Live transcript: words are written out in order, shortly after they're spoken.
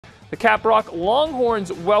The Caprock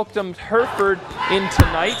Longhorns welcomed Hereford in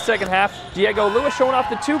tonight. Second half, Diego Lewis showing off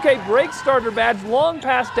the 2K break starter badge. Long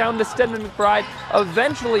pass down to Stedman McBride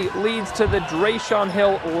eventually leads to the Drayshawn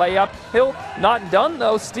Hill layup. Hill not done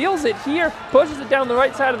though, steals it here, pushes it down the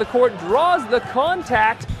right side of the court, draws the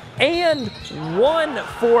contact, and one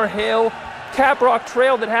for Hill. Caprock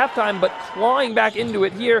trailed at halftime, but clawing back into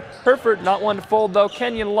it here. Hereford not one to fold though.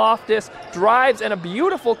 Kenyon Loftus drives and a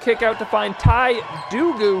beautiful kick out to find Ty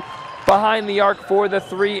Dugu behind the arc for the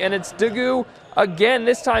three, and it's Dugu again,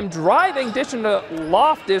 this time driving, dishing to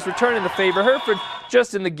Loftus, returning the favor. Hereford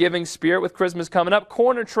just in the giving spirit with Christmas coming up.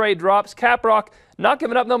 Corner tray drops. Caprock not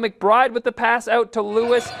giving up though. McBride with the pass out to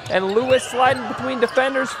Lewis, and Lewis sliding between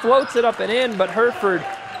defenders, floats it up and in, but Hereford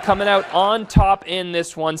coming out on top in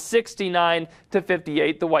this one, 69-58.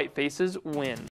 The Whitefaces win.